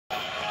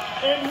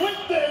And with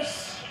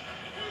this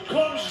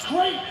comes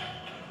great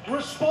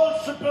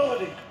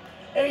responsibility.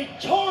 A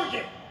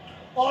target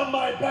on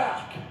my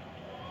back.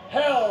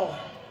 Hell,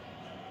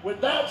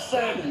 with that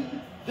said,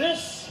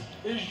 this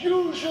is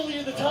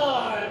usually the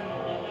time.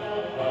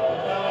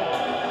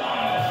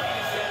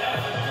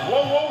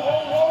 Whoa, whoa,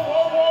 whoa, whoa,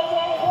 whoa, whoa,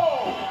 whoa,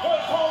 whoa.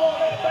 Let's call on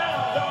that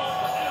down, dog.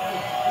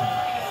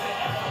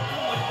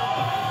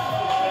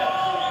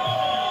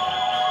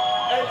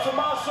 Hey,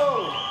 Tommaso,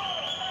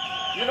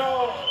 you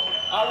know,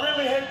 I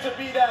really hate to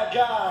be that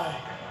guy,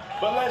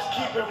 but let's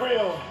keep it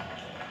real.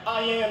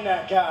 I am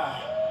that guy.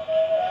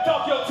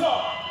 Talk your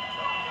talk.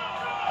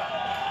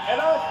 And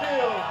I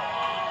feel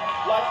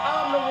like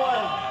I'm the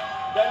one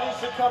that needs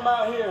to come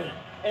out here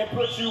and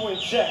put you in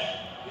check.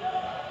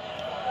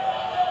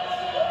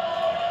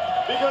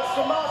 Because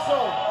Tommaso,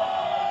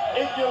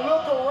 if you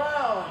look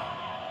around,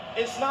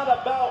 it's not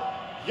about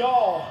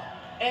y'all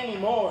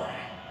anymore.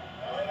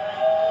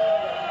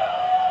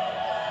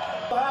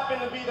 I happen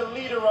to be the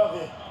leader of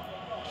it.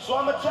 So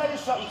I'm gonna tell you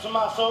something,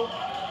 Tommaso,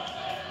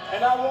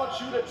 and I want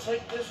you to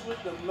take this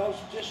with the most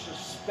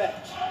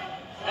disrespect.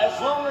 As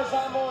long as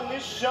I'm on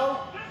this show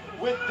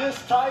with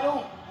this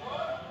title,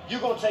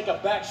 you're gonna take a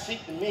back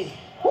seat to me.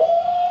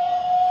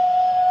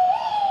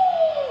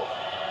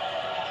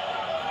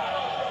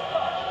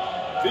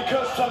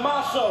 Because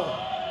Tommaso,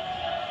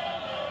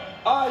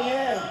 I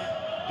am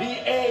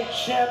the A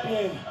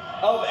champion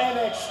of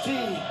NXT,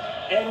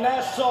 and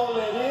that's all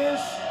it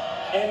is,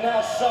 and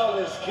that's all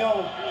it's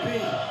gonna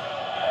be.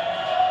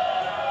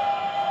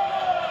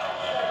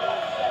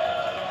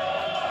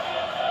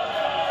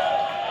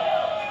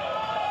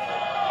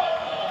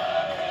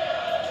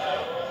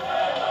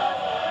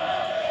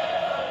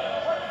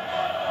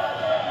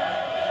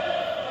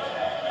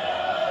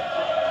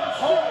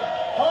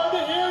 Hard to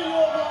hear you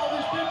over all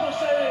these people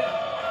saying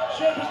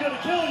Ciampa's gonna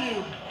kill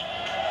you.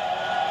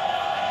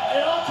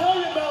 And I'll tell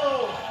you,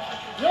 Melo,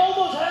 you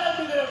almost had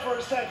me there for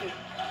a second.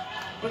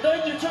 But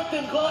then you took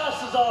them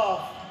glasses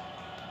off.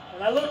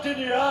 And I looked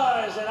into your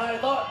eyes and I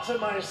thought to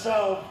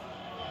myself,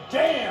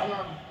 damn,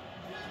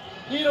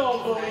 he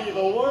don't believe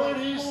a word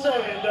he's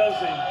saying, does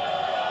he?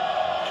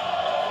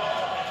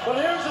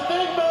 But here's the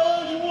thing,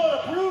 Melo, you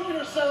want to prove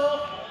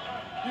yourself.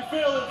 You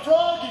feeling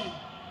froggy.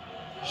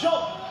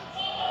 Jump.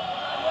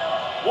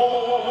 Whoa,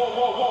 whoa, whoa, whoa,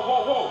 whoa, whoa,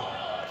 whoa, whoa.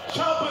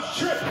 Ciampa's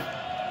tripping.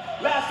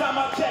 Last time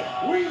I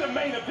checked, we the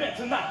main event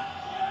tonight.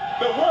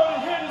 The world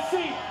is here to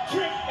see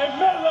Trick and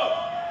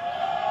Melo.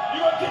 You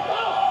gonna get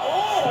out?